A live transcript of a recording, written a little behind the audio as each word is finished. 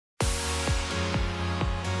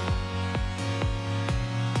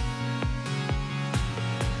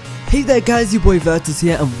Hey there guys, your boy Virtus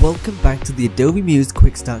here and welcome back to the Adobe Muse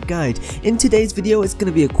Quickstart guide. In today's video it's going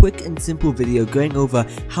to be a quick and simple video going over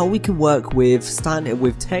how we can work with starting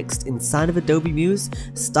with text inside of Adobe Muse,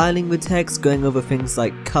 styling the text, going over things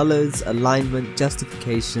like colors, alignment,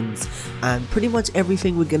 justifications, and pretty much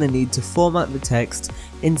everything we're going to need to format the text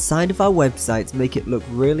inside of our website to make it look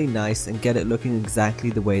really nice and get it looking exactly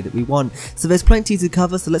the way that we want. So there's plenty to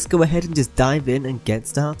cover, so let's go ahead and just dive in and get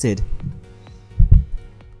started.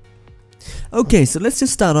 Okay, so let's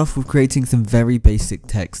just start off with creating some very basic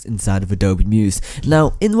text inside of Adobe Muse.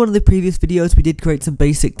 Now, in one of the previous videos we did create some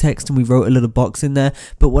basic text and we wrote a little box in there,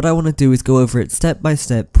 but what I want to do is go over it step by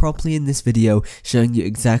step properly in this video, showing you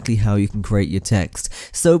exactly how you can create your text.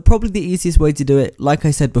 So probably the easiest way to do it, like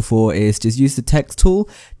I said before, is just use the text tool,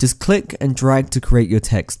 just click and drag to create your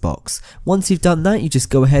text box. Once you've done that, you just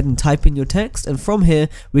go ahead and type in your text, and from here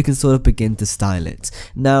we can sort of begin to style it.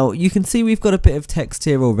 Now, you can see we've got a bit of text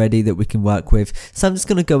here already that we can work with, so I'm just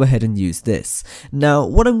going to go ahead and use this. Now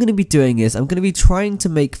what I'm going to be doing is I'm going to be trying to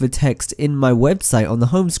make the text in my website on the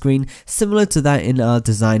home screen similar to that in our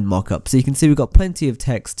design mockup. So you can see we've got plenty of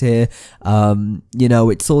text here, you know,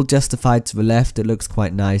 it's all justified to the left, it looks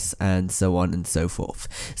quite nice, and so on and so forth.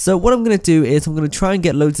 So what I'm going to do is I'm going to try and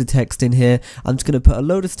get loads of text in here. I'm just going to put a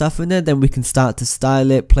load of stuff in there, then we can start to style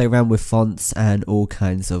it, play around with fonts and all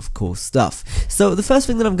kinds of cool stuff. So the first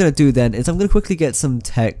thing that I'm going to do then is I'm going to quickly get some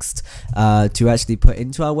text to actually put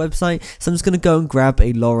into our website. So I'm just going to go and grab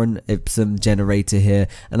a Lorem Ipsum generator here,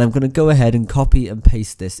 and I'm going to go ahead and copy and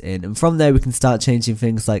paste this in, and from there we can start changing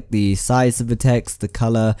things like the size of the text, the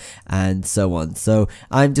color, and so on. So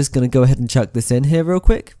I'm just going to go ahead and chuck this in here real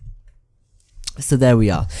quick. So there we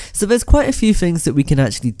are. So there's quite a few things that we can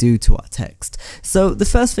actually do to our text. So the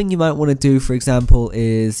first thing you might want to do, for example,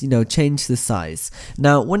 is, you know, change the size.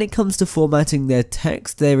 Now when it comes to formatting their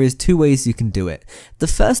text, there is two ways you can do it. The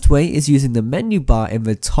first way is using the menu bar in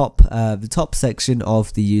the top section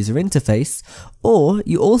of the user interface, or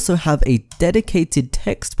you also have a dedicated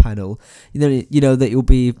text panel, you know that you'll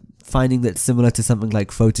be finding that's similar to something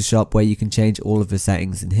like Photoshop, where you can change all of the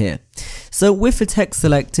settings in here. So with the text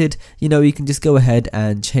selected, you know, you can just go ahead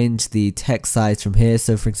and change the text size from here.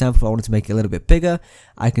 So for example, if I wanted to make it a little bit bigger,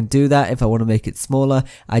 I can do that. If I want to make it smaller,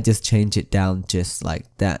 I just change it down just like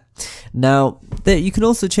that. Now you can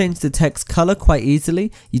also change the text color quite easily.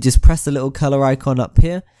 You just press the little color icon up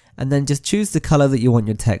here, and then just choose the color that you want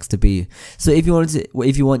your text to be. So if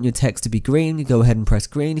you want your text to be green, you go ahead and press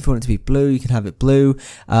green. If you want it to be blue, you can have it blue.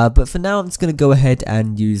 But for now, I'm just going to go ahead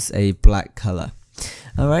and use a black color.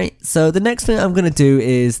 Alright, so the next thing I'm going to do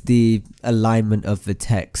is the alignment of the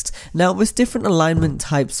text. Now there's different alignment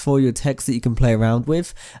types for your text that you can play around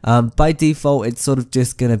with. By default, it's sort of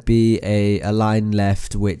just going to be a align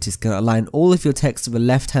left, which is going to align all of your text to the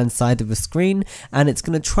left hand side of the screen, and it's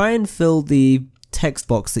going to try and fill the text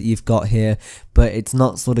box that you've got here, but it's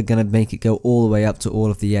not sort of going to make it go all the way up to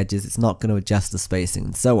all of the edges. It's not going to adjust the spacing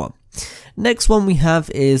and so on. Next one we have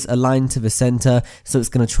is align to the center, so it's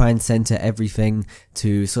going to try and center everything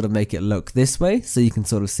to sort of make it look this way, so you can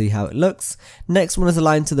sort of see how it looks. Next one is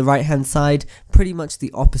align to the right hand side, pretty much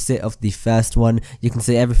the opposite of the first one. You can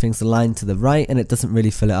see everything's aligned to the right and it doesn't really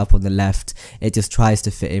fill it up on the left, it just tries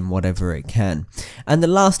to fit in whatever it can. And the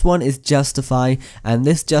last one is justify, and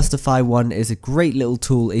this justify one is a great little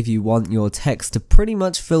tool if you want your text to pretty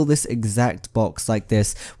much fill this exact box like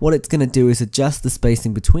this. What it's going to do is adjust the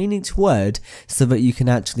spacing between each word so that you can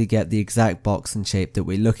actually get the exact box and shape that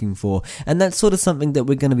we're looking for, and that's sort of something that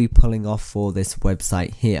we're going to be pulling off for this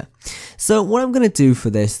website here. So what I'm going to do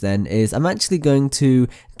for this then is I'm actually going to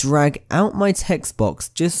drag out my text box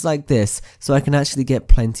just like this, so I can actually get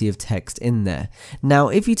plenty of text in there. Now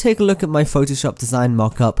if you take a look at my Photoshop design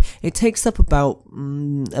mockup, it takes up about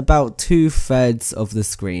 2/3 of the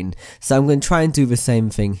screen, so I'm going to try and do the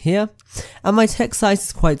same thing here. And my text size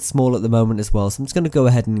is quite small at the moment as well, so I'm just going to go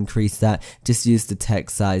ahead and increase that. Just use the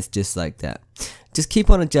text size just like that. Just keep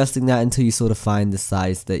on adjusting that until you sort of find the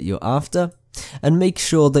size that you're after. And make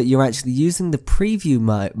sure that you're actually using the preview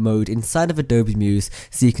mode inside of Adobe Muse,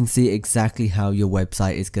 so you can see exactly how your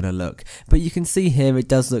website is going to look. But you can see here it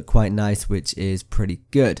does look quite nice, which is pretty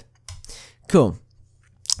good. Cool.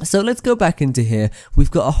 So let's go back into here. We've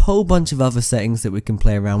got a whole bunch of other settings that we can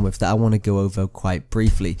play around with that I want to go over quite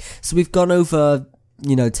briefly. So we've gone over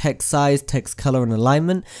text size, text color and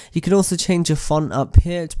alignment. You can also change your font up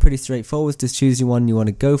here. It's pretty straightforward. Just choose your one you want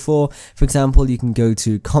to go for. For example, you can go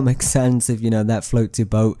to Comic Sans if that floats your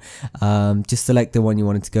boat. Just select the one you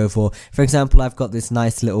wanted to go for. For example, I've got this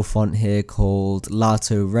nice little font here called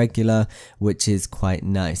Lato Regular, which is quite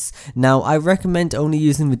nice. Now, I recommend only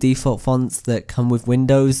using the default fonts that come with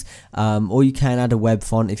Windows, or you can add a web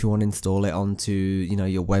font if you want to install it onto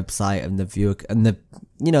your website, and the viewer and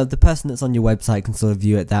the person that's on your website can sort of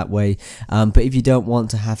view it that way. But if you don't want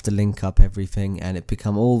to have to link up everything and it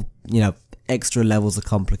become all extra levels are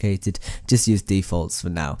complicated, just use defaults for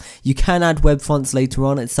now. You can add web fonts later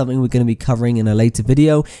on. It's something we're going to be covering in a later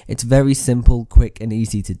video. It's very simple, quick and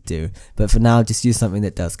easy to do, but for now just use something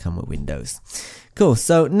that does come with Windows. Cool,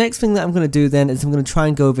 so next thing that I'm going to do then is I'm going to try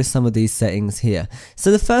and go over some of these settings here.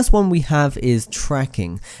 So the first one we have is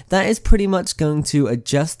tracking. That is pretty much going to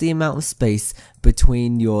adjust the amount of space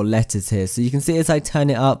between your letters here. So you can see as I turn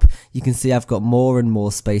it up, you can see I've got more and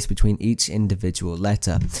more space between each individual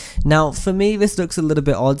letter. Now for me this looks a little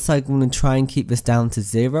bit odd, so I'm going to try and keep this down to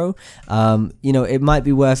 0. It might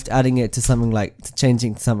be worth adding it to something like,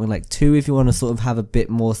 changing to something like 2 if you want to sort of have a bit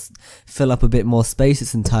more, fill up a bit more space.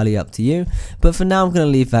 It's entirely up to you, but for now I'm going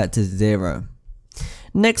to leave that to 0.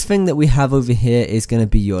 Next thing that we have over here is going to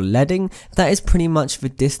be your leading. That is pretty much the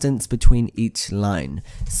distance between each line.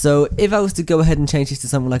 So if I was to go ahead and change this to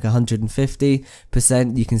something like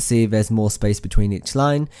 150%, you can see there's more space between each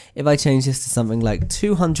line. If I change this to something like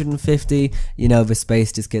 250, the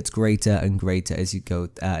space just gets greater and greater as you go,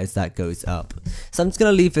 as that goes up. So I'm just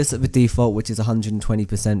going to leave this at the default, which is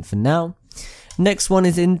 120% for now. Next one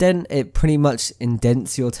is indent. It pretty much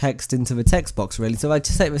indents your text into the text box really. So if I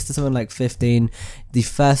just set this to something like 15, the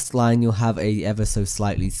first line you'll have a ever so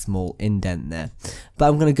slightly small indent there. But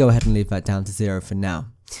I'm going to go ahead and leave that down to 0 for now.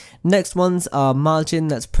 Next ones are margin.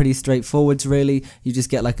 That's pretty straightforward really. You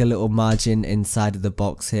just get like a little margin inside of the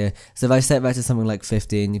box here. So if I set that to something like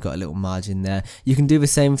 15, you've got a little margin there. You can do the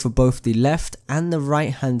same for both the left and the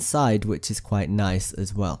right hand side, which is quite nice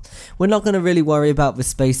as well. We're not going to really worry about the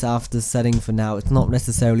space after setting for now. It's not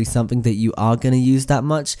necessarily something that you are going to use that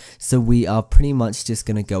much, so we are pretty much just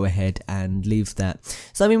going to go ahead and leave that.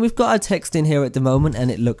 So I mean, we've got our text in here at the moment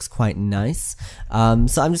and it looks quite nice. So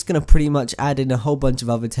I'm just going to pretty much add in a whole bunch of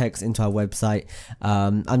other text into our website.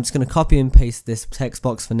 I'm just going to copy and paste this text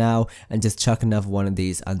box for now and just chuck another one of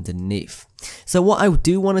these underneath. So what I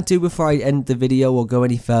do want to do before I end the video or go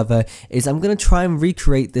any further is I'm going to try and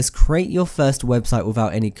recreate this create your first website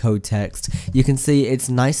without any code text. You can see it's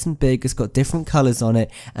nice and big, it's got different colors on it,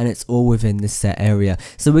 and it's all within this set area.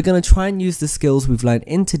 So we're going to try and use the skills we've learned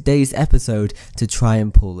in today's episode to try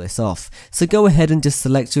and pull this off. So go ahead and just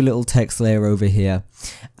select your little text layer over here,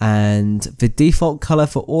 and the default color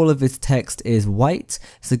for all of this text is white.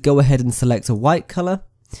 So go ahead and select a white color.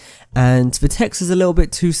 And the text is a little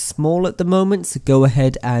bit too small at the moment, so go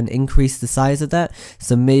ahead and increase the size of that.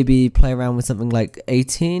 So maybe play around with something like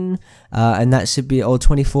 18, and that should be, or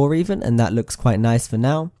 24 even, and that looks quite nice for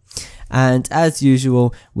now. And as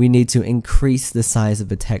usual, we need to increase the size of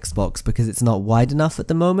the text box because it's not wide enough at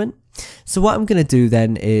the moment. So what I'm going to do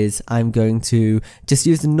then is I'm going to just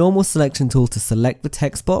use the normal selection tool to select the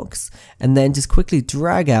text box, and then just quickly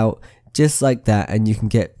drag out just like that, and you can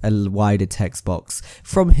get a wider text box.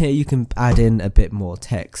 From here you can add in a bit more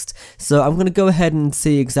text. So I'm going to go ahead and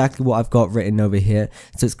see exactly what I've got written over here.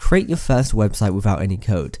 So it's create your first website without any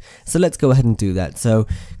code. So let's go ahead and do that. So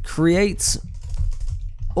create,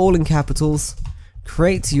 all in capitals,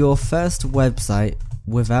 create your first website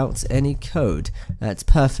without any code. That's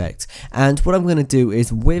perfect. And what I'm going to do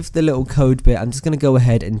is with the little code bit, I'm just going to go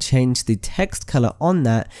ahead and change the text color on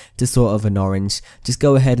that to sort of an orange. Just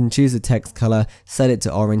go ahead and choose a text color, set it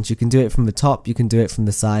to orange. You can do it from the top, you can do it from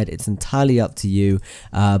the side, it's entirely up to you.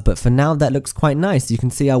 But for now that looks quite nice. You can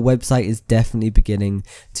see our website is definitely beginning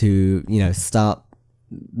to, start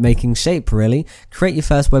making shape really. Create your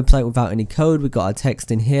first website without any code. We've got our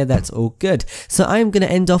text in here. That's all good. So I am going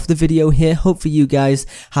to end off the video here. Hopefully you guys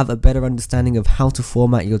have a better understanding of how to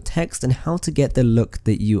format your text and how to get the look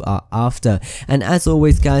that you are after. And as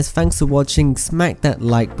always guys, thanks for watching. Smack that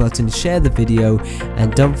like button, share the video,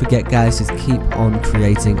 and don't forget guys, just keep on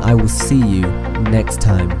creating. I will see you next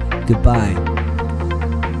time. Goodbye.